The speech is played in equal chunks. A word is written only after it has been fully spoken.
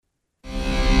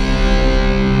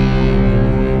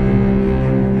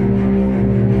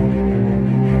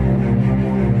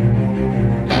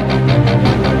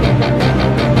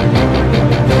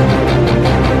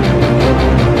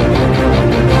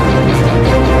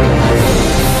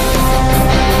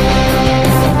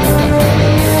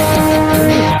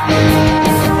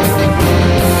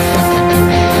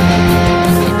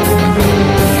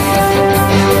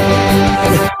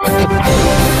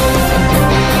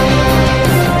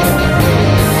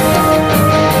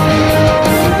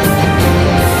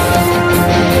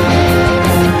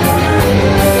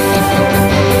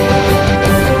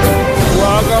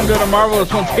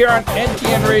here on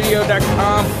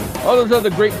ntnradio.com, all those other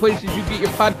great places you get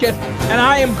your podcast. And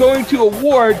I am going to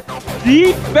award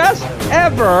the best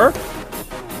ever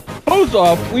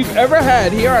post-off we've ever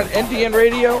had here on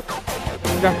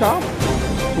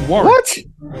ntnradio.com. Warren. What?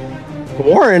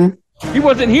 Warren? He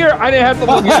wasn't here. I didn't have to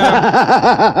look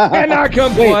at him. Cannot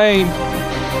complain.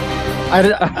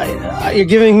 You're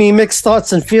giving me mixed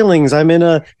thoughts and feelings. I'm in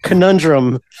a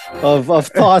conundrum of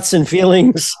thoughts and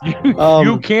feelings.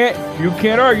 You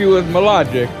can't argue with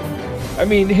Malogic. I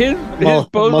mean, his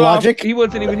Malogic? He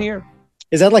wasn't even here.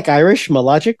 Is that like Irish?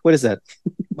 Malogic? What is that?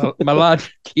 Malogic,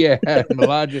 yeah,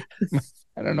 Malogic.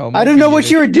 I don't know. I didn't know what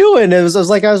you were doing. It was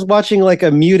like I was watching like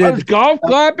a muted. I was golf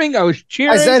clapping. I was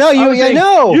cheering. I said, "Oh, I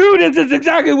know. This is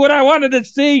exactly what I wanted to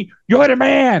see. You're the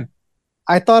man."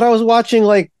 I thought I was watching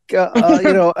like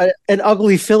an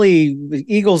ugly Philly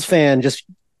Eagles fan just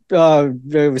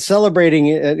celebrating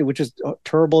it, which is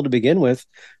terrible to begin with.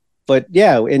 But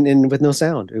yeah, and with no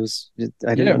sound, I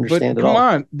didn't understand it all. Come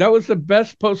on, that was the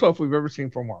best post-off we've ever seen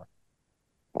from Warren.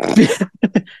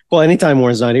 Well, anytime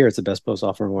Warren's not here, it's the best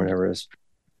post-off from Warren ever is.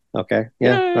 Okay,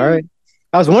 yeah, all right.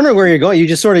 I was wondering where you're going. You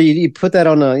just sort of you put that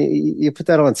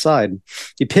on side.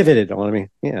 You pivoted on me.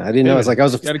 Yeah, I didn't know. It's like I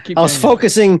was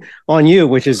focusing on you,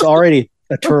 which is already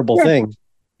a terrible thing.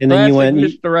 And then you went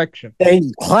misdirection.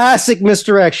 Classic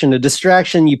misdirection, a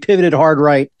distraction. You pivoted hard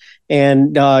right,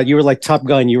 and you were like Top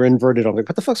Gun. You were inverted. I'm like,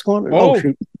 what the fuck's going on? Oh,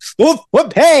 shoot.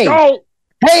 Whoop, hey,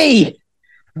 hey.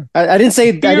 I didn't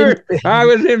say that. I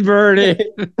was inverted.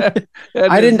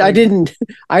 I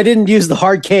didn't use the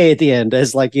hard K at the end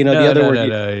as like the other word.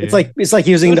 It's like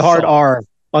using the hard R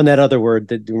on that other word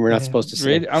that we're not supposed to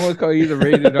say. I'm gonna call you the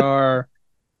rated R.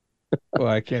 Well,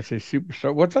 I can't say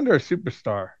superstar. What's under a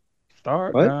superstar?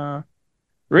 Star? What?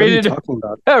 Rated. What are you talking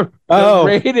about? Oh,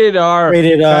 rated R.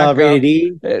 Rated E.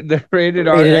 The rated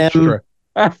R extra.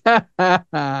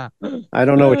 I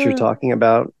don't know what you're talking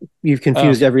about. You've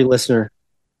confused every listener.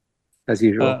 As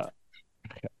usual,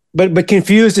 but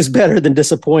confused is better than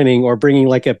disappointing or bringing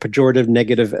like a pejorative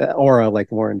negative aura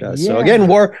like Warren does. Yeah. So again,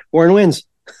 Warren wins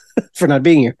for not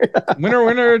being here.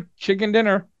 Winner, chicken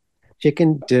dinner.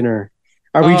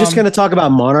 Are we just going to talk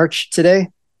about Monarch today?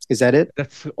 Is that it?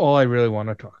 That's all I really want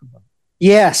to talk about.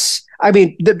 Yes, I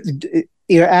mean,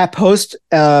 at post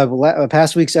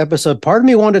past week's episode, part of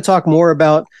me wanted to talk more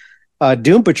about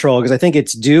Doom Patrol because I think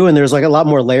it's due and there's like a lot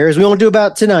more layers. We won't do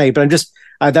about tonight, but I'm just.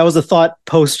 That was the thought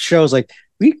post shows. Like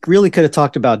we really could have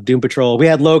talked about Doom Patrol. We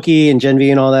had Loki and Gen V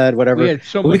and all that, whatever.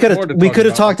 We could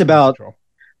have talked about.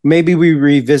 Maybe we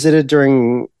revisited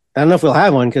during. I don't know if we'll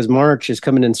have one because March is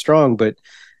coming in strong, but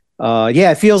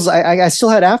it feels. I still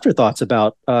had afterthoughts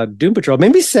about Doom Patrol. It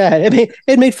made me sad.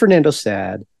 It made Fernando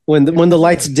sad when the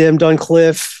lights dimmed on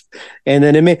Cliff, and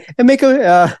then it make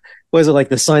a. Was it like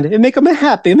the sun? It make him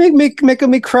happy. Make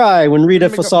me cry when Rita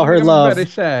saw her love. Very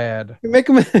sad.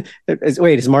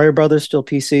 Wait, is Mario Brothers still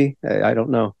PC? I don't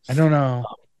know.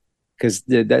 Because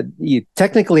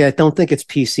technically, I don't think it's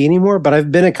PC anymore. But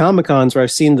I've been at Comic Cons where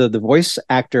I've seen the voice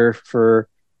actor for,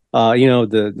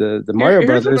 the Mario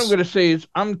Brothers. What I'm going to say is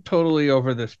I'm totally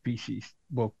over this PC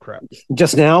woke crap.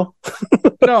 Just now?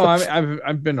 No,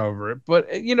 I've been over it. But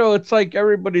it's like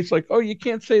everybody's like, oh, you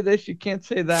can't say this, you can't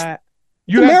say that.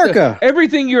 America.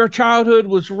 Everything your childhood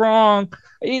was wrong.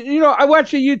 I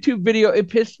watched a YouTube video. It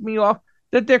pissed me off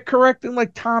that they're correcting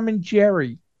like Tom and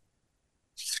Jerry.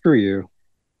 Screw you.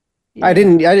 Yeah.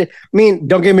 I mean,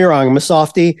 don't get me wrong. I'm a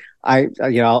softie.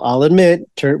 I'll admit.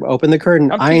 Open the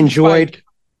curtain. I enjoyed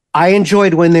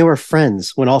when they were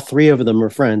friends. When all three of them were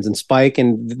friends, and Spike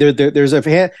and there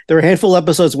were a handful of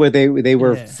episodes where they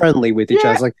were friendly with each other.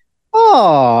 I was like,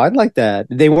 oh, I'd like that.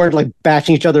 They weren't like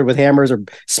bashing each other with hammers or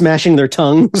smashing their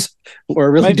tongues or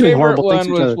really doing horrible things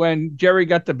to each other. My favorite one was when Jerry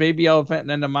got the baby elephant and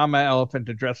then the mama elephant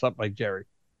to dress up like Jerry.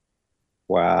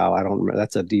 Wow, I don't remember.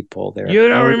 That's a deep pull there. You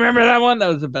don't remember that one? That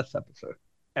was the best episode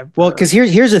ever. Well, because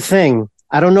here's the thing.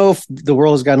 I don't know if the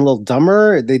world has gotten a little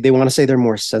dumber. They want to say they're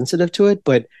more sensitive to it,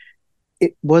 but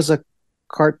it was a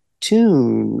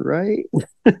cartoon, right?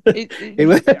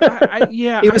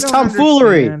 It was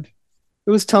tomfoolery. It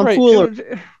was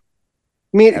tomfoolery. I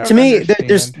mean, to me,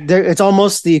 it's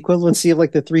almost the equivalency of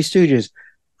like the Three Stooges.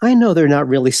 I know they're not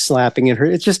really slapping at her.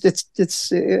 It's just it's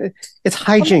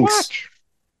hijinks.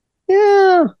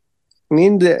 Yeah, I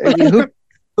mean,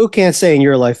 who can't say in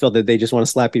your life felt that they just want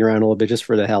to slap you around a little bit just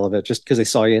for the hell of it, just because they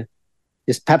saw you,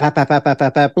 just pap. Sometimes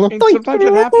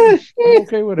it happens. I'm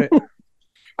okay with it.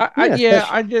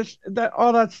 I just that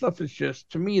all that stuff is just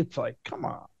to me. It's like, come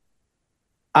on.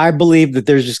 I believe that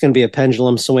there's just going to be a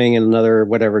pendulum swing in another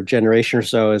whatever generation or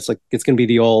so. It's like it's going to be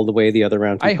the way the other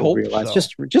round. People realize.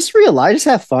 So. Just realize, just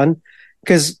have fun.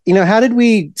 because how did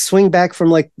we swing back from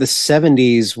like the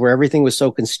 70s where everything was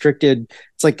so constricted?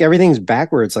 It's like everything's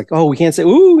backwards. Like, oh, we can't say,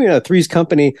 ooh, Three's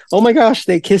Company. Oh my gosh,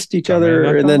 they kissed each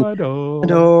other. And then,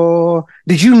 oh,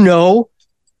 did you know?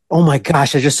 Oh my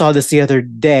gosh, I just saw this the other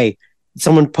day.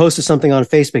 Someone posted something on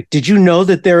Facebook. Did you know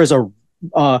that there is a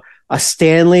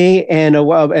Stanley and a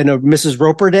Mrs.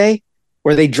 Roper Day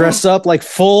where they dress up like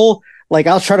full? Like,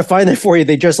 I'll try to find that for you.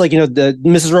 They dress like, the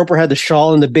Mrs. Roper had the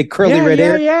shawl and the big curly red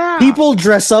hair. Yeah. People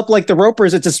dress up like the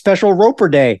Ropers. It's a special Roper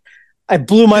Day. I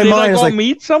blew my mind. Like,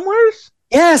 meet somewheres?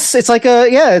 Yes, it's like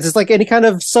it's like any kind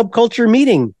of subculture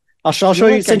meeting. I'll show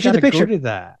you. Send you the picture. Go to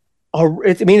that.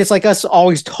 It's like us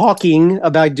always talking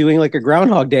about doing like a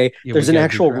Groundhog Day. Yeah, there's an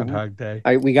actual Groundhog Day.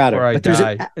 We got it. But there's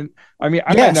I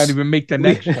might not even make the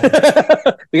next one.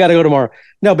 We got to go tomorrow.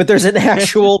 No, but there's an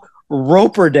actual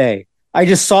Roper Day. I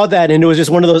just saw that, and it was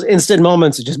just one of those instant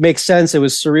moments. It just makes sense. It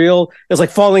was surreal. It was like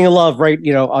falling in love, right?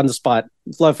 On the spot.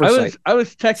 Love first sight. I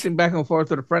was texting back and forth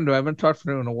with a friend who I haven't talked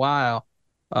to in a while.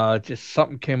 Just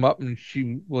something came up, and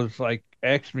she was like,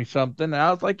 asked me something, and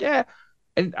I was like, yeah.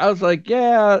 And I was like,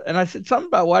 yeah. And I said something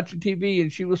about watching TV,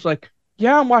 and she was like,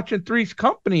 yeah, I'm watching Three's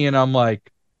Company. And I'm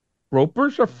like,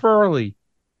 Ropers or Furley?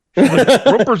 She's like,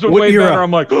 Ropers are way better.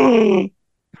 I'm like, oh,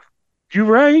 you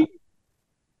right?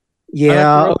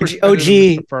 Yeah, OG.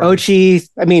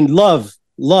 I mean, love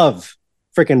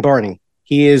freaking Barney.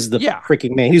 He is the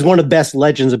freaking man. He's one of the best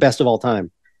legends, the best of all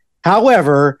time.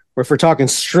 However, if we're talking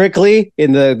strictly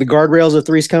in the guardrails of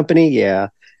Three's Company, yeah.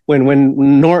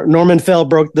 When Norman Fell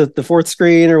broke the fourth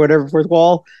screen or whatever, fourth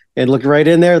wall, and looked right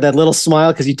in there, that little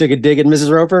smile because he took a dig at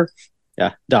Mrs. Roper.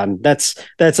 Yeah, done. That's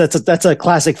a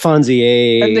classic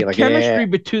Fonzie. And the chemistry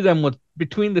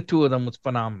between the two of them was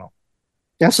phenomenal.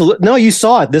 Absolutely. No, you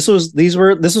saw it. This was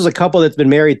a couple that's been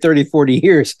married 30, 40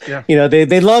 years. Yeah.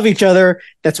 They love each other.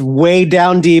 That's way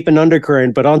down deep and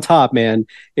undercurrent, but on top, man,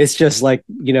 it's just like,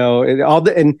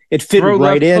 it fit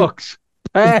right in.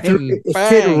 It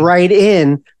fit right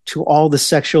in to all the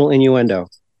sexual innuendo,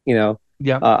 way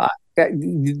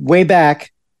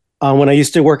back when I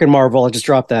used to work in Marvel, I just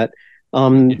dropped that. I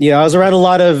was around a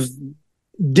lot of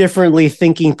differently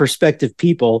thinking perspective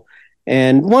people.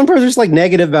 And one person's like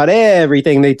negative about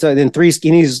everything. In Three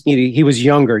Skinnies, he was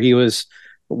younger. He was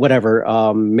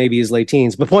whatever, maybe his late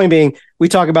teens. But point being, we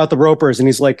talk about the Ropers, and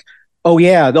he's like, oh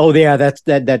yeah, that's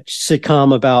that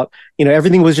sitcom about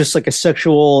everything was just like a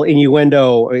sexual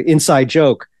innuendo, inside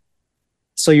joke.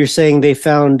 So you're saying they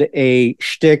found a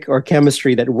shtick or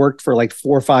chemistry that worked for like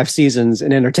 4 or 5 seasons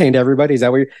and entertained everybody? Is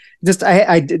that what you're just?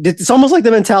 It's almost like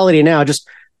the mentality now. Just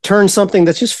turn something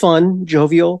that's just fun,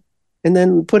 jovial, and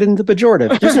then put it into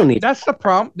pejorative. There's no need. That's the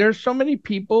problem. There's so many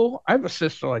people. I have a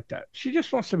sister like that. She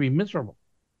just wants to be miserable.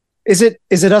 Is it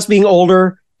us being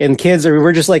older and kids, or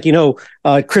we're just like,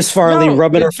 Chris Farley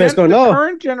rubbing our face going, the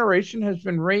current generation has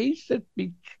been raised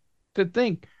to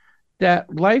think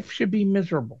that life should be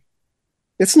miserable.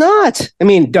 It's not. I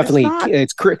mean, definitely,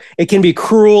 it can be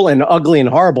cruel and ugly and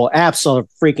horrible. Absolutely,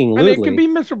 freaking. And it can be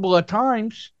miserable at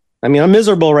times. I mean, I'm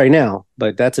miserable right now,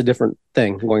 but that's a different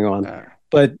thing going on.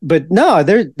 But no,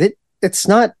 it's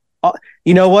not.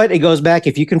 You know what? It goes back,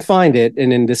 if you can find it,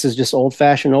 and then this is just old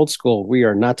fashioned, old school. We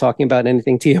are not talking about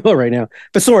anything TMO right now,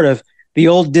 but sort of the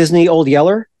old Disney Old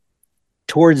Yeller.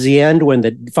 Towards the end,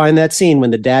 find that scene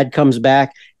when the dad comes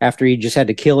back after he just had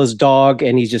to kill his dog,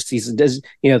 and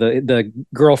the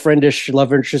girlfriendish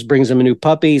love interest brings him a new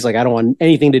puppy. He's like, I don't want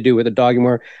anything to do with the dog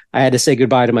anymore. I had to say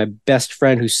goodbye to my best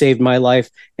friend who saved my life,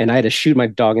 and I had to shoot my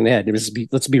dog in the head.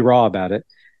 Let's be raw about it.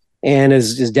 And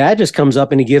his dad just comes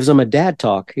up and he gives him a dad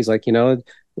talk. He's like,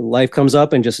 life comes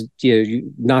up and just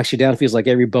knocks you down. It feels like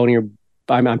every bone in your,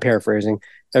 I'm paraphrasing,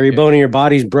 every bone in your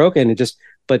body's broken.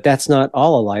 But that's not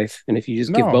all of life. And if you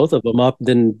just give both of them up,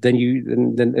 then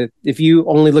if you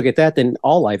only look at that, then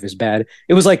all life is bad.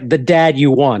 It was like the dad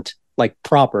you want, like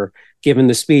proper, given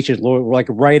the speech, like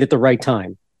right at the right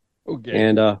time. Okay.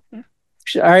 And all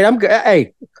right, I'm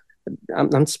speaking.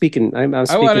 I'm speaking. I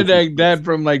wanted that dad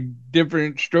from like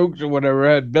different strokes or whatever.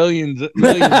 Had billions.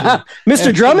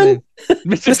 Mr. Drummond.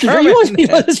 Mr. Drummond.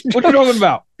 What you talking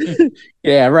about?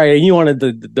 Yeah, right. And you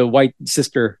wanted the white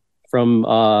sister from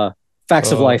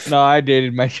Facts of Life. No, I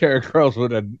dated my share of girls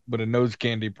with a nose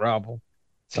candy problem.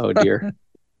 Oh dear.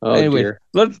 Anyway,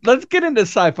 let's get into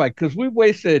sci-fi because we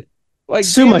wasted like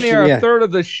so much, a third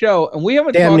of the show, and we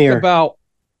haven't talked about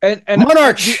and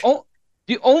Monarch.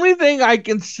 The only thing I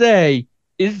can say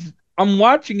is I'm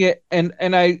watching it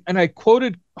and I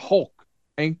quoted Hulk.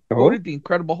 I quoted the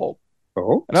Incredible Hulk.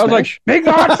 And I was like, big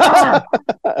monster.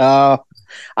 I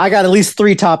got at least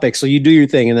 3 topics, so you do your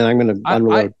thing, and then I'm going to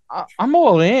unload. I'm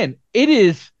all in. It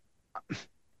is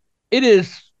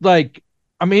like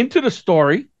I'm into the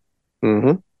story.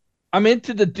 Mm-hmm. I'm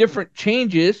into the different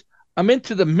changes. I'm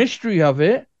into the mystery of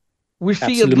it. We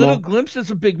see a little Absolument.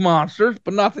 glimpses of big monsters,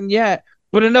 but nothing yet.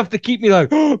 But enough to keep me like,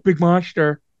 oh, big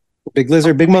monster. Big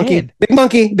lizard, big I'm monkey, in. big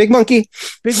monkey, big monkey.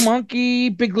 Big monkey,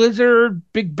 big lizard,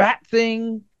 big bat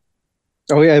thing.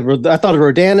 Oh yeah, I thought of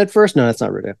Rodan at first. No, that's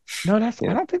not Rodan. No, Yeah.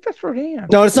 I don't think that's Rodan.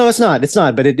 No, it's no, it's not. It's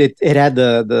not. But it had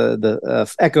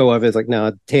the echo of it. It's like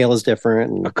no, tail is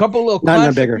different. And A couple little not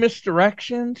classic bigger.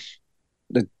 misdirections.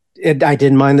 I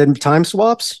didn't mind the time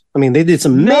swaps. I mean, they did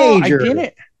some major. I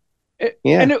didn't.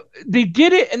 And they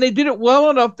did it, and they did it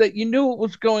well enough that you knew what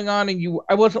was going on, and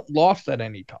I wasn't lost at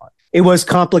any time. It was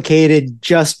complicated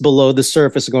just below the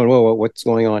surface. Going, whoa, what's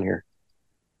going on here?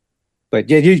 But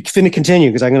yeah, you finna continue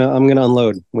because I'm gonna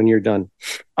unload when you're done.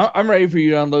 I'm ready for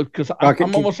you to unload because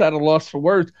I'm almost at a loss for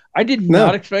words. I did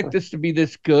not expect this to be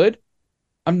this good.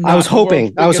 I was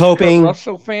hoping. Kurt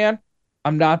Russell fan.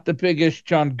 I'm not the biggest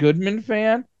John Goodman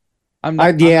fan. I'm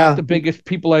not the biggest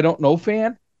People I Don't Know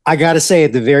fan. I got to say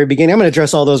at the very beginning, I'm going to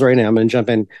address all those right now. I'm going to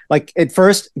jump in. Like at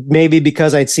first, maybe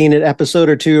because I'd seen an episode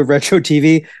or two of Retro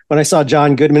TV, when I saw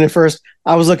John Goodman at first,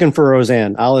 I was looking for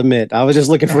Roseanne. I'll admit, I was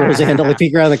just looking for Roseanne to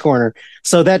peek around the corner.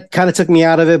 So that kind of took me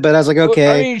out of it, but I was like, okay.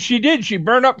 Well, I mean, she did. She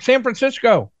burned up San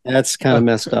Francisco. That's kind of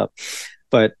messed up,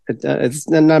 but it's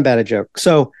not bad a joke.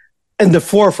 So in the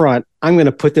forefront, I'm going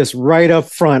to put this right up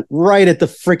front, right at the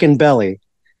freaking belly.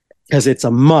 Because it's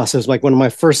a must. It was like one of my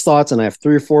first thoughts, and I have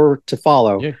 3 or 4 to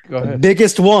follow. Yeah, go ahead. The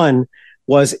biggest one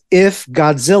was if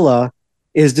Godzilla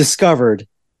is discovered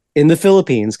in the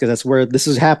Philippines, because that's where this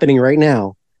is happening right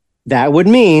now, that would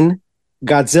mean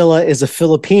Godzilla is a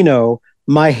Filipino.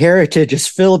 My heritage is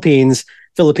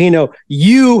Filipino.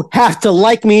 You have to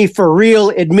like me for real,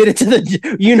 admit it to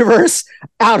the universe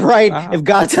outright. Wow. If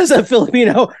Godzilla's a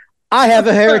Filipino, I have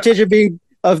a heritage of being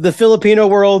of the Filipino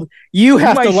world. You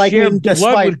have to like me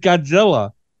despite with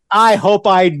Godzilla. I hope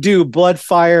I do.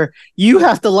 Bloodfire. You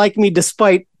have to like me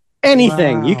despite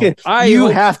anything. Wow. You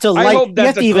have to like. I hope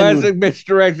that's a classic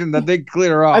misdirection that they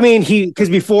clear up. I mean,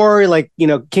 because before, like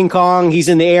King Kong, he's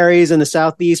in the areas in the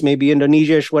southeast, maybe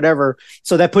Indonesia-ish, whatever.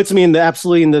 So that puts me in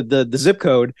the zip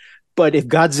code. But if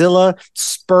Godzilla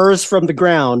spurs from the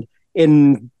ground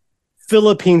in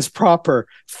Philippines proper,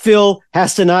 Phil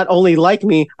has to not only like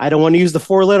me, I don't want to use the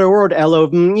 4-letter word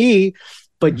L-O-M-E,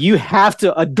 but you have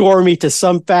to adore me to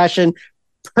some fashion,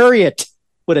 period,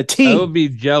 with a T. I would be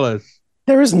jealous.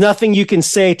 There is nothing you can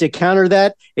say to counter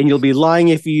that, and you'll be lying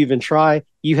if you even try.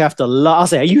 You have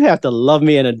to you have to love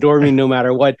me and adore me no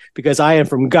matter what, because I am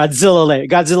from Godzilla land.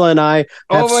 Godzilla and I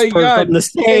have spurred from the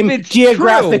same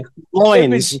geographic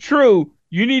loins. If it's true,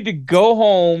 you need to go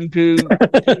home to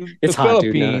the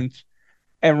Philippines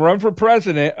and run for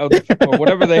president or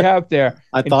whatever they have there.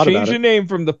 I and thought change about the name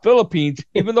from the Philippines,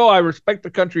 even though I respect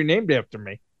the country named after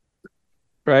me.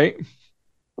 Right?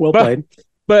 Well played.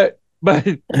 But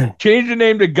change the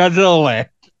name to Godzilla Land.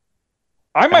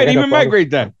 I might even migrate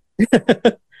then.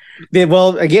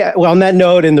 Well, again, on that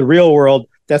note, in the real world,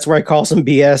 that's where I call some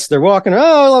BS. They're walking.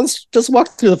 Oh, let's just walk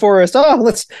through the forest. Oh,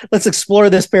 let's explore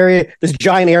this area, this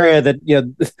giant area that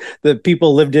the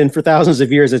people lived in for thousands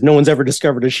of years. As no one's ever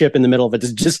discovered a ship in the middle of it.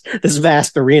 It's just this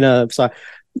vast arena. So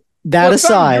that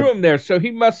aside, drew him there, so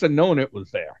he must have known it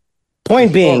was there.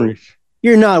 Point being,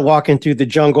 you're not walking through the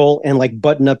jungle and like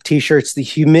button-up t-shirts. The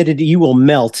humidity, you will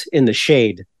melt in the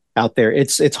shade out there.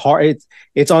 It's hard.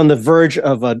 It's on the verge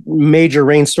of a major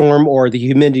rainstorm, or the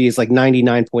humidity is like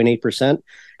 99.8%,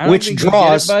 which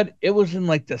draws. But it was in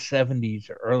like the 70s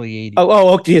or early 80s.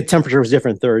 Oh, okay. The temperature was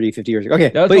different 30, 50 years ago.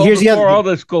 Okay, but here's all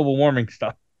this global warming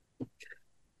stuff.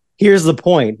 Here's the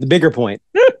point, the bigger point.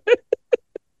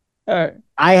 All right.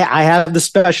 I have the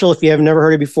special. If you have never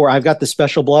heard it before, I've got the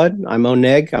special blood. I'm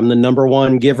Oneg. I'm the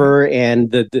 #1 giver,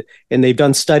 and and they've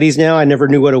done studies now. I never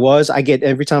knew what it was. I get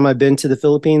every time I've been to the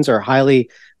Philippines or highly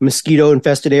mosquito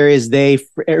infested areas.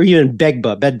 Or even bed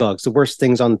bugs, the worst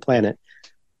things on the planet.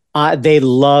 They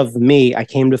love me. I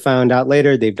came to find out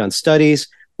later they've done studies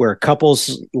where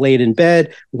couples laid in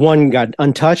bed, one got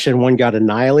untouched and one got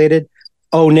annihilated.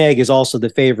 Oneg is also the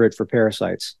favorite for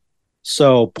parasites.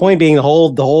 So, point being, the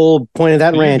whole point of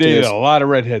that rant is a lot of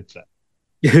redheads.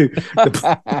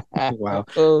 Wow.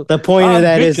 The point of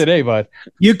that is today, bud.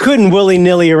 You couldn't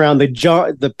willy-nilly around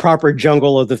the proper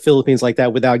jungle of the Philippines like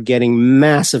that without getting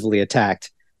massively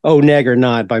attacked. Oneg or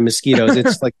not, by mosquitoes.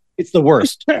 It's like it's the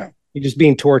worst. You're just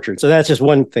being tortured. So that's just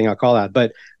one thing I'll call out.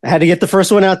 But I had to get the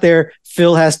first one out there.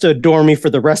 Phil has to adore me for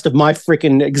the rest of my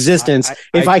freaking existence.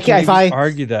 If I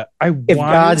argue that, if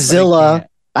Godzilla.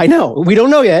 I know. We don't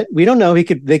know yet. We don't know.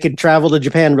 They could travel to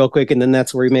Japan real quick, and then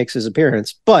that's where he makes his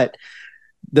appearance. But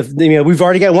we've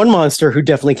already got one monster who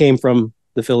definitely came from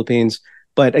the Philippines.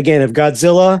 But again, if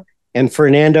Godzilla and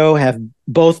Fernando have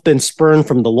both been spurned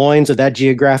from the loins of that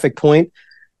geographic point,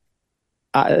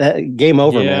 game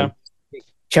over, man.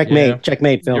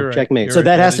 Checkmate, Phil. Right. Checkmate. So Right.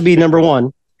 that has to be number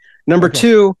one. Number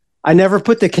two, I never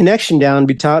put the connection down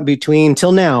between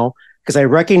till now because I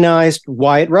recognized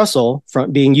Wyatt Russell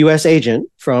from being U.S. agent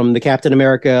from the Captain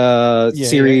America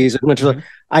series. Mm-hmm.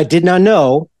 I did not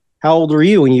know. How old were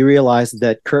you when you realized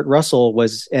that Kurt Russell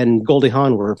and Goldie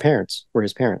Hawn were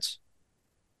his parents?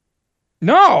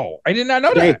 No, I did not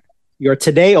know that. You're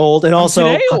today old, and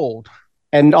also today old,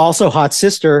 and also hot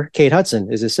sister Kate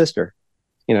Hudson is his sister.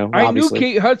 I obviously knew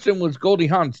Kate Hudson was Goldie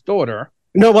Hawn's daughter.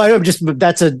 No, I'm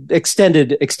that's an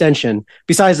extension.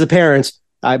 Besides the parents,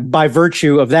 by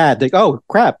virtue of that, oh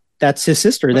crap, that's his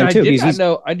sister. Then too. I did not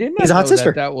know a hot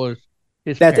sister. That was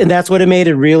his. And that's what it made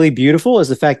it really beautiful is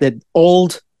the fact that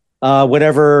old.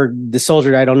 Whatever the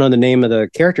soldier, I don't know the name of the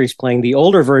character he's playing. The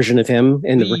older version of him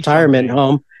in the retirement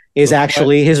home is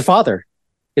actually his father.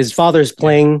 His father's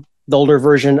playing the older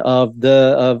version of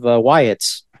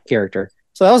Wyatt's character.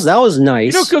 So that was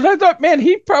nice. Because I thought, man,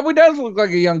 he probably does look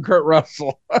like a young Kurt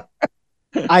Russell.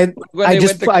 Kurt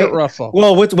Russell.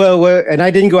 And I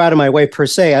didn't go out of my way per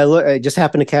se. I just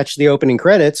happened to catch the opening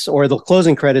credits or the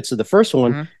closing credits of the first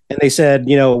one, and they said,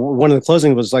 one of the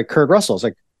closing was like Kurt Russell. It's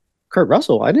like Kurt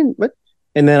Russell. I didn't. What?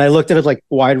 And then I looked at it like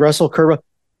Wyatt Russell, Kurt.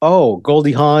 Oh,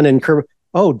 Goldie Hawn and Kurt.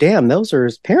 Oh, damn, those are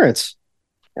his parents.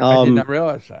 I did not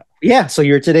realize that. Yeah, so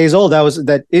you're today's old.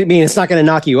 It's not going to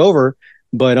knock you over,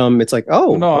 but it's like,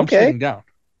 oh, no, I'm okay. sitting down.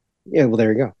 Yeah, well,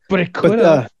 there you go. But it could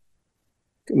have.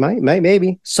 Might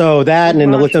maybe. So that, and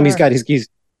then look at him. He's got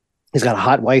a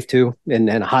hot wife too, and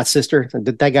a hot sister.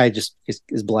 That guy just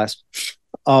is blessed.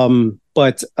 So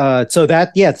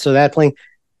that playing.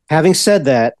 Having said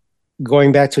that,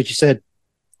 going back to what you said,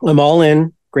 I'm all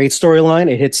in. Great storyline.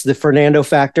 It hits the Fernando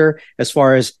factor as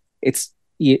far as it's,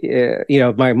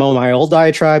 my old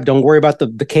diatribe. Don't worry about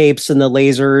the capes and the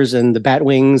lasers and the bat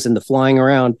wings and the flying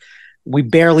around. We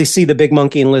barely see the big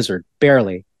monkey and lizard.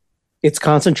 Barely. It's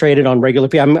concentrated on regular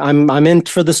people. I'm in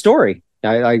for the story.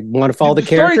 I want to follow the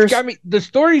characters. The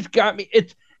story's got me.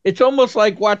 It's almost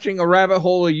like watching a rabbit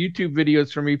hole of YouTube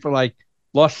videos for me for like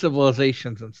Lost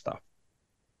Civilizations and stuff.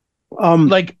 I'm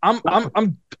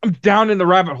down in the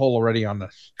rabbit hole already on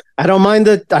this. I don't mind,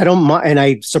 and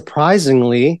I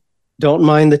surprisingly don't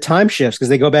mind the time shifts because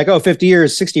they go back 50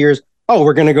 years, 60 years. Oh,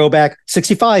 we're going to go back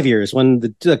 65 years when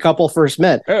the couple first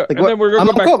met. Then we're going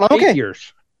to go back 8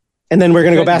 years. And then we're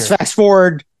going to go fast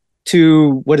forward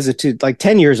to to like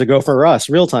 10 years ago for us,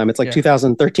 real time. It's like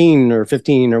 2013 or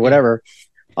 15 or whatever.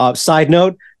 Side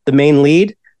note, the main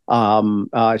lead,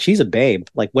 she's a babe,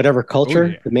 like whatever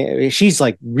culture. She's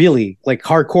like really like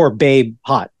hardcore babe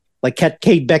hot. Like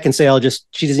Kate Beckinsale,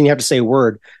 she doesn't even have to say a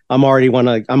word. I'm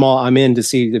in to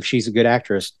see if she's a good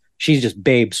actress. She's just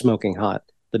babe smoking hot,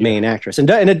 the main actress. And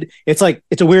it's like,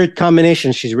 it's a weird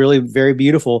combination. She's really very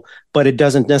beautiful, but it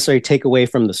doesn't necessarily take away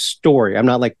from the story. I'm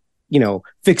not like,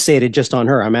 fixated just on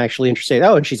her. I'm actually interested.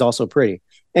 Oh, and she's also pretty.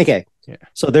 Okay. Yeah.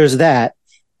 So there's that.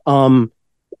 And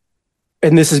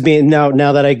this is being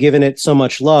now that I've given it so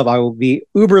much love, I will be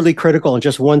uberly critical on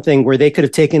just one thing where they could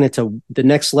have taken it to the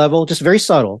next level, just very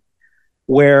subtle,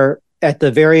 where at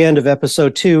the very end of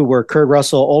episode 2, where Kurt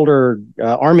Russell, older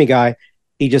army guy,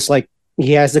 he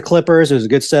has the Clippers. It was a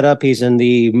good setup. He's in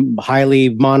the highly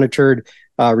monitored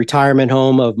retirement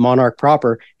home of Monarch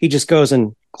proper. He just goes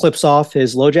and clips off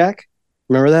his LoJack.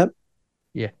 Remember that?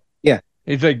 Yeah. Yeah.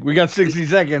 He's like, we got 60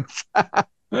 seconds.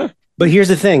 But here's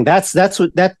the thing. That's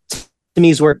what that to me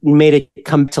is where it made it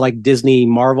come to like Disney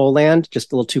Marvel land,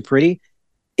 just a little too pretty.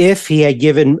 If he had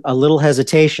given a little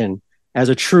hesitation as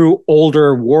a true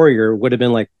older warrior, would have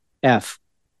been like, F,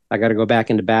 I got to go back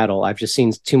into battle. I've just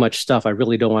seen too much stuff. I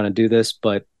really don't want to do this,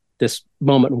 but this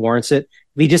moment warrants it.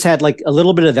 If he just had like a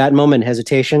little bit of that moment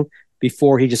hesitation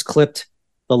before he just clipped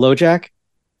the LoJack,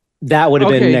 that would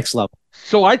have been next level.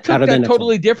 So I took that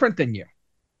totally different than you.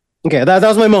 Okay, that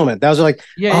was my moment. That was like,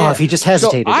 if he just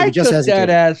hesitated. So I took that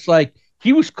as like,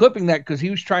 he was clipping that because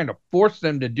he was trying to force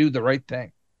them to do the right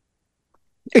thing.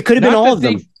 It could have been all of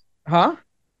them. Huh?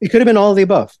 It could have been all of the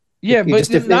above. Yeah, but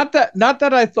not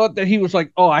that I thought that he was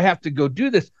like, oh, I have to go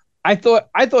do this. I thought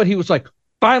he was like,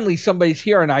 finally somebody's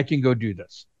here and I can go do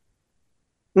this.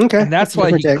 Okay. And that's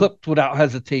why he clipped without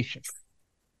hesitation.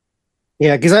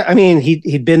 Yeah, because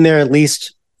he'd been there at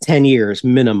least 10 years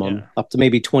minimum, up to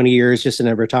maybe 20 years just in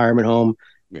a retirement home.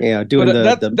 Yeah, doing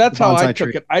that's how I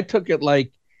took it. I took it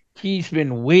like he's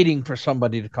been waiting for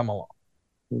somebody to come along.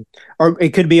 Or it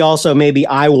could be also maybe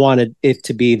I wanted it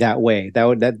to be that way.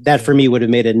 That for me would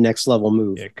have made a next level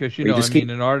move. Yeah, because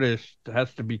an artist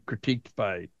has to be critiqued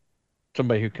by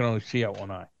somebody who can only see out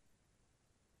one eye.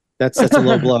 That's a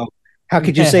low blow. How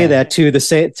could you say that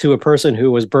to a person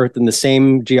who was birthed in the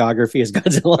same geography as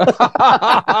Godzilla?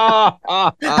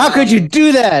 How could you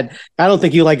do that? I don't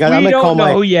think you like. I'm don't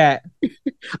know yet.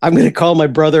 I'm going to call my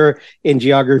brother in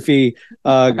geography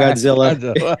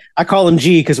Godzilla. I call him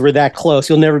G because we're that close.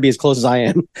 He'll never be as close as I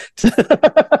am.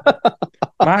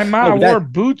 My mom wore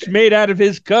boots made out of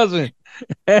his cousin.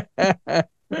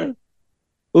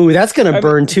 Ooh, that's gonna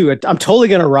burn too. I'm totally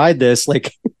gonna ride this.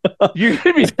 Like you're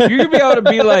gonna be able to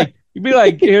be like, you'd be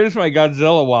like, here's my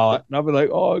Godzilla wallet, and I'll be like,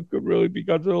 oh, it could really be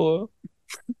Godzilla.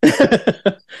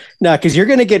 No, because you're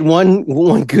gonna get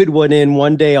one good one in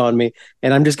one day on me,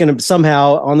 and I'm just gonna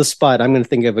somehow on the spot. I'm gonna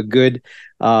think of a good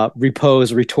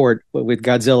retort with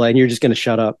Godzilla, and you're just gonna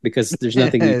shut up because there's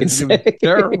nothing you can say.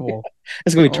 Terrible.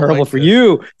 It's gonna be terrible for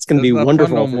you. It's gonna be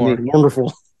wonderful for me.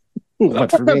 Wonderful.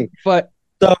 What for me? But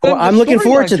so I'm looking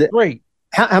forward to it. Great.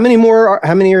 How many more?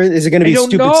 How many is it going to be?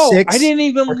 Stupid know. 6? I didn't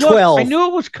even look. 12? I knew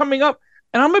it was coming up,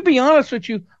 and I'm going to be honest with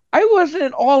you. I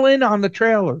wasn't all in on the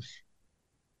trailers.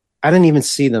 I didn't even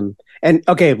see them. And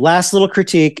okay, last little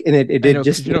critique, and it did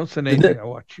just. You don't send anything. I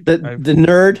watch the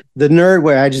nerd.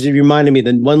 Where I just reminded me,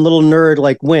 the one little nerd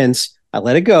like wins. I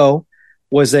let it go.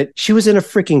 Was that she was in a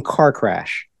freaking car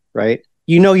crash? Right.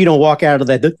 You know, you don't walk out of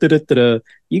that.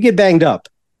 You get banged up.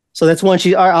 So that's one.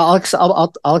 I'll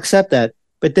accept that.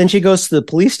 But then she goes to the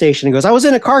police station and goes, I was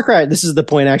in a car crash. This is the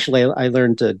point, actually, I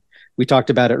learned we talked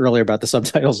about it earlier about the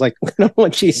subtitles, like I don't know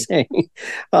what she's saying.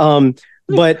 But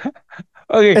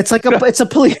okay. It's a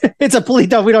police.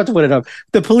 No, we don't have to put it up.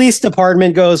 The police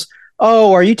department goes,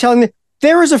 oh, are you telling me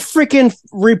there was a freaking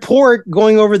report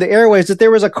going over the airwaves that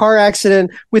there was a car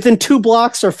accident within 2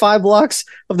 blocks or 5 blocks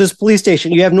of this police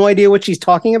station? You have no idea what she's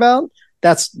talking about?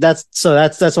 That's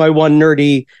why one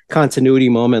nerdy continuity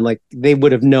moment, like they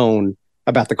would have known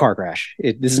about the car crash.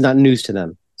 This is not news to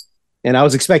them. And I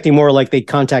was expecting more like they'd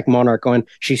contact Monarch going,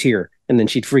 she's here. And then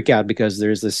she'd freak out because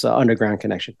there's this underground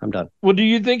connection. I'm done. Well, do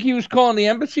you think he was calling the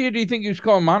embassy or do you think he was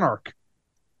calling Monarch?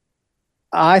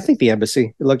 I think the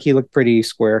embassy. He looked pretty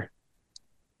square.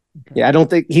 Okay. Yeah, I don't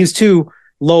think he's too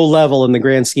low level in the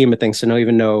grand scheme of things to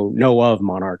even know of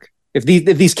Monarch. If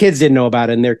these kids didn't know about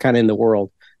it and they're kind of in the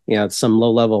world, some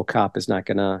low level cop is not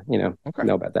gonna, know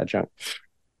about that junk.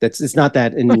 It's not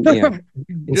that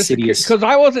insidious. Because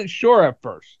I wasn't sure at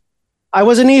first. I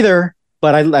wasn't either,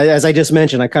 but as I just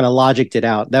mentioned, I kind of logicked it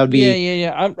out. That would be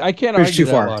I can't argue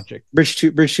that logic. Bridge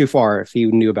too far. If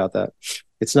you knew about that,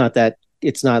 it's not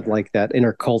like that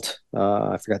inner cult.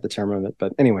 I forgot the term of it,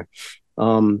 but anyway.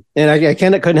 And I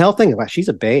couldn't help thinking about she's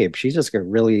a babe. She's just gonna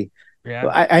really. Yeah,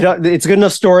 I don't. It's a good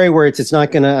enough story where it's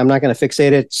not gonna. I'm not gonna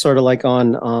fixate it. Sort of like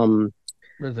on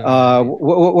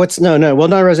what's not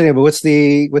Resident Evil,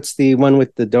 but what's the one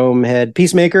with the dome head?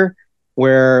 Peacemaker,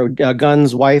 where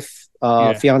Gunn's wife,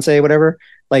 fiance, whatever.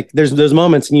 Like there's those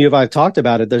moments, and I've talked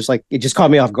about it. There's like it just caught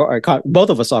me off guard. Caught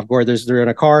both of us off guard. They're in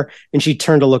a car, and she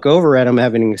turned to look over at him,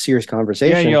 having a serious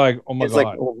conversation. Yeah, and you're like, oh my god,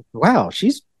 like, oh, wow,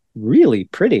 she's really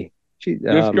pretty.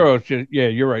 This girl,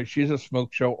 you're right. She's a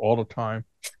smoke show all the time.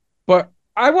 But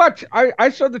I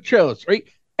saw the trailers, right?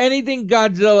 Anything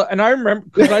Godzilla, and I remember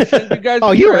because I sent you guys.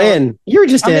 Oh, you were in. You were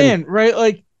just in,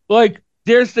 right? Like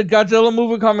there's the Godzilla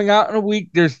movie coming out in a week.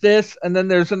 There's this, and then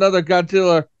there's another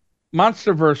Godzilla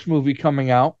MonsterVerse movie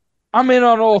coming out. I'm in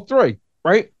on all three,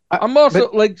 right? I'm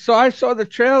also so I saw the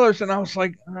trailers and I was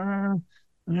like,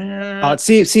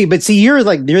 see, you're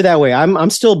that way. I'm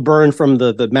still burned from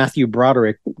the Matthew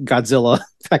Broderick Godzilla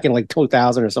back in like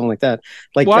 2000 or something like that.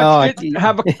 Like,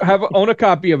 own a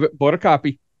copy of it. Bought a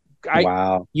copy.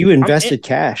 Wow, you invested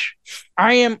cash.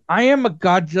 I am a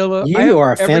Godzilla. You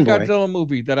are a fanboy. Every Godzilla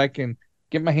movie that I can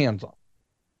get my hands on.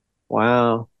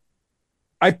 Wow.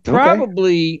 I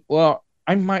probably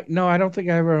I might. No, I don't think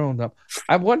I ever owned them.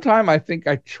 At one time, I think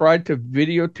I tried to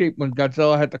videotape when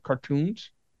Godzilla had the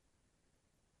cartoons.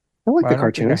 I like the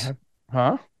cartoons.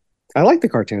 Huh? I like the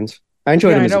cartoons. I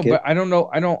enjoyed them as a kid. But I don't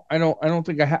know. I don't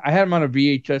think I had them on a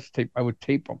VHS tape. I would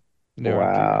tape them.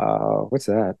 Wow, what's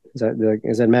that?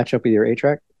 Is that match up with your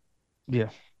 8-track? Yeah.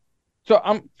 So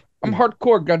I'm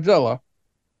hardcore Godzilla.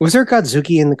 Was there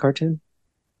Godzuki in the cartoon?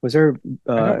 Was there?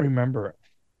 I don't remember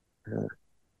it.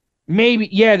 Maybe,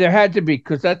 there had to be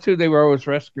because that's who they were always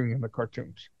rescuing in the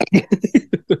cartoons.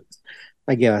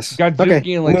 I guess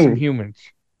Godzuki and some humans.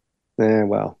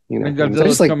 Well, and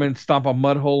Godzilla's come in and stomp a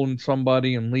mud hole in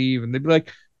somebody and leave, and they'd be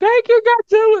like, "Thank you,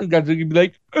 Godzilla," and Godzilla would be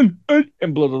like,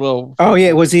 and blow the little. Oh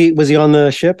yeah, was he on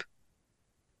the ship?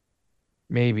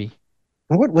 Maybe.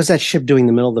 What was that ship doing in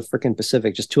the middle of the freaking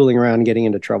Pacific, just tooling around and getting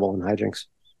into trouble and hijinks?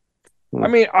 I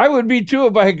mean, I would be too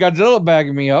if I had Godzilla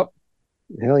bagging me up.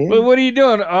 Hell yeah. Well, what are you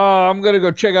doing? Oh, I'm gonna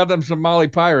go check out them Somali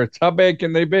pirates. How bad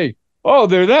can they be? Oh,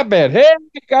 they're that bad. Hey,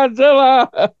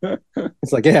 Godzilla.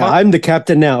 It's like, yeah, I'm the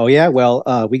captain now. Yeah, well,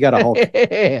 we got a Hulk.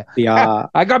 The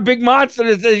I got big monster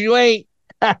that says you ain't.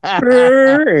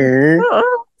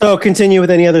 So continue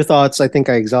with any other thoughts. I think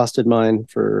I exhausted mine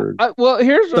for Well,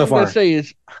 here's what so I'm far. gonna say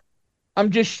is I'm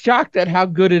just shocked at how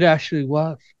good it actually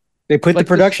was. They put the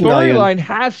production value in. Storyline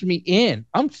has me in.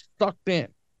 I'm sucked in.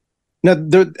 No,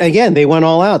 again, they went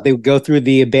all out. They go through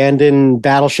the abandoned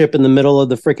battleship in the middle of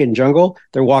the freaking jungle.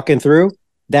 They're walking through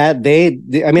that. I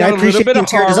mean, I appreciate the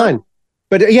interior design,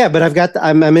 but yeah, but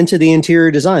I'm into the interior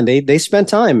design. They spent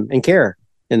time and care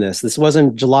in this. This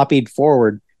wasn't jalopied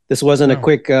forward. This wasn't a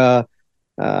quick. I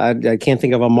can't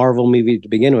think of a Marvel movie to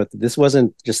begin with. This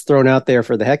wasn't just thrown out there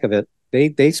for the heck of it.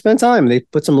 They spent time. They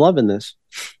put some love in this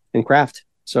and craft.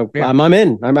 So yeah. I'm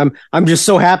in. I'm just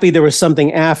so happy there was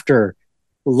something after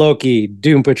Loki,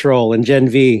 Doom Patrol, and Gen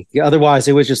V. Otherwise,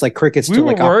 it was just like crickets. We to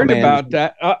were like worried Aquaman. about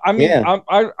that.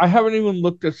 I haven't even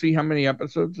looked to see how many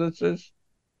episodes this is.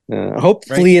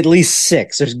 Hopefully, at least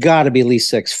 6. There's got to be at least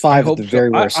 6, 5 at the very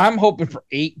worst. I'm hoping for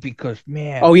 8 because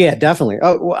man. Oh yeah, definitely.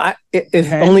 Oh, well,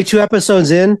 if only 2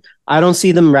 episodes in, I don't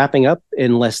see them wrapping up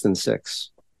in less than 6.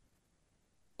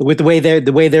 With the way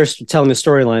they're telling the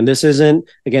storyline, this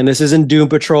isn't Doom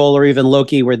Patrol or even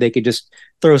Loki where they could just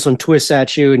throw some twists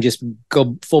at you and just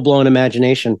go full blown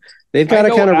imagination. They've got to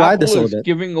kind of ride this a little bit.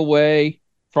 Giving away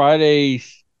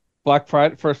Friday's Black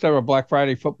Friday, first ever Black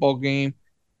Friday football game,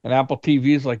 and Apple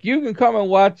TV is like, you can come and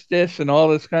watch this and all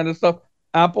this kind of stuff.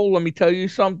 Apple, let me tell you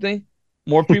something.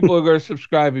 More people are going to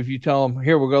subscribe if you tell them,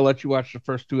 here, we're going to let you watch the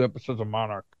first 2 episodes of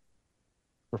Monarch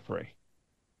for free.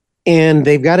 And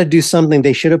they've got to do something.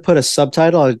 They should have put a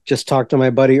subtitle. I just talked to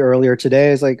my buddy earlier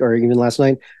today. It's like, or even last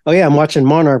night. Oh yeah, I'm watching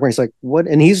Monarch. Where he's like, what?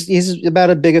 And he's about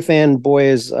as big a fan boy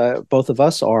as both of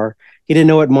us are. He didn't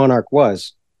know what Monarch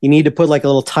was. You need to put like a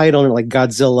little title on it, like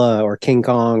Godzilla or King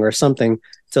Kong or something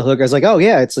to hook. I was like, oh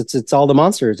yeah, it's all the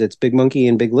monsters. It's Big Monkey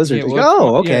and Big Lizard. Yeah,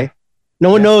 okay. Yeah.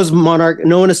 No one knows Monarch.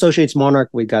 No one associates Monarch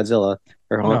with Godzilla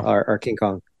or King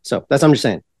Kong. So that's what I'm just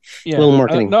saying. Yeah, a little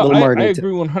marketing. I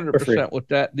agree 100% with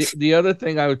that. The other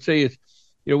thing I would say is,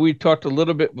 we talked a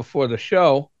little bit before the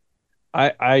show.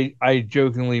 I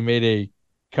jokingly made a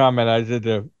comment. I said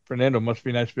to Fernando, must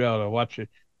be nice to be able to watch a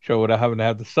show without having to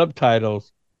have the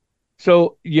subtitles.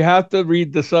 So you have to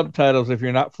read the subtitles if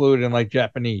you're not fluent in like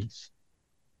Japanese,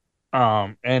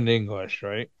 and English,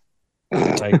 right?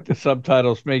 Like the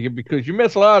subtitles make it, because you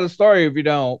miss a lot of the story if you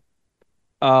don't.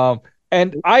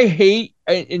 And I hate,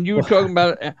 and you were talking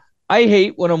about it, I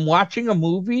hate when I'm watching a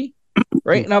movie,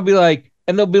 right? And I'll be like,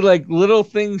 and there'll be like little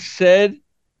things said,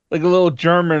 like a little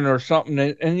German or something.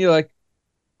 And you're like,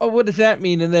 oh, what does that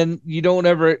mean? And then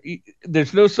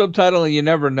there's no subtitle and you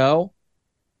never know.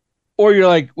 Or you're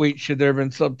like, wait, should there have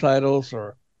been subtitles?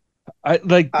 Or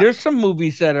there's some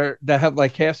movies that have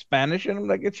like half Spanish and I'm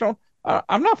like,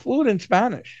 I'm not fluent in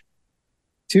Spanish.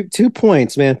 2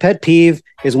 points, man. Pet peeve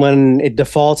is when it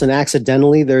defaults and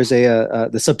accidentally there's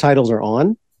the subtitles are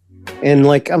on, and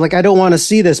I'm like, I don't want to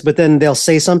see this, but then they'll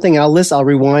say something. I'll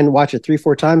rewind, watch it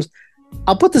 3-4 times.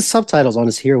 I'll put the subtitles on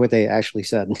to hear what they actually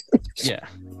said. Yeah,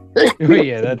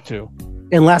 yeah, that too.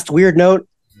 And last weird note,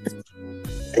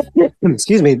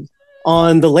 excuse me,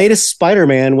 on the latest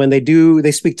Spider-Man, when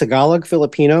they speak Tagalog,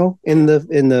 Filipino in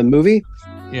the movie.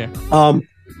 Yeah.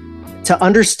 To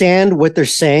understand what they're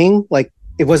saying, like,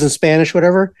 it wasn't Spanish,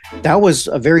 whatever. That was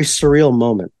a very surreal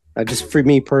moment. Just for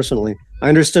me personally, I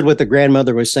understood what the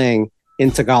grandmother was saying in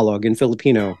Tagalog, in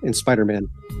Filipino, in Spider-Man,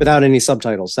 without any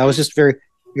subtitles. That was just very.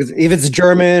 Because if it's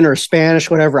German or Spanish,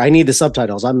 whatever, I need the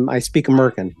subtitles. I speak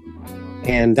American,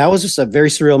 and that was just a very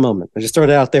surreal moment. I just throw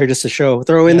it out there just to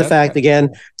throw in the fact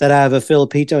again that I have a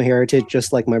Filipino heritage,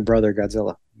 just like my brother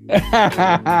Godzilla.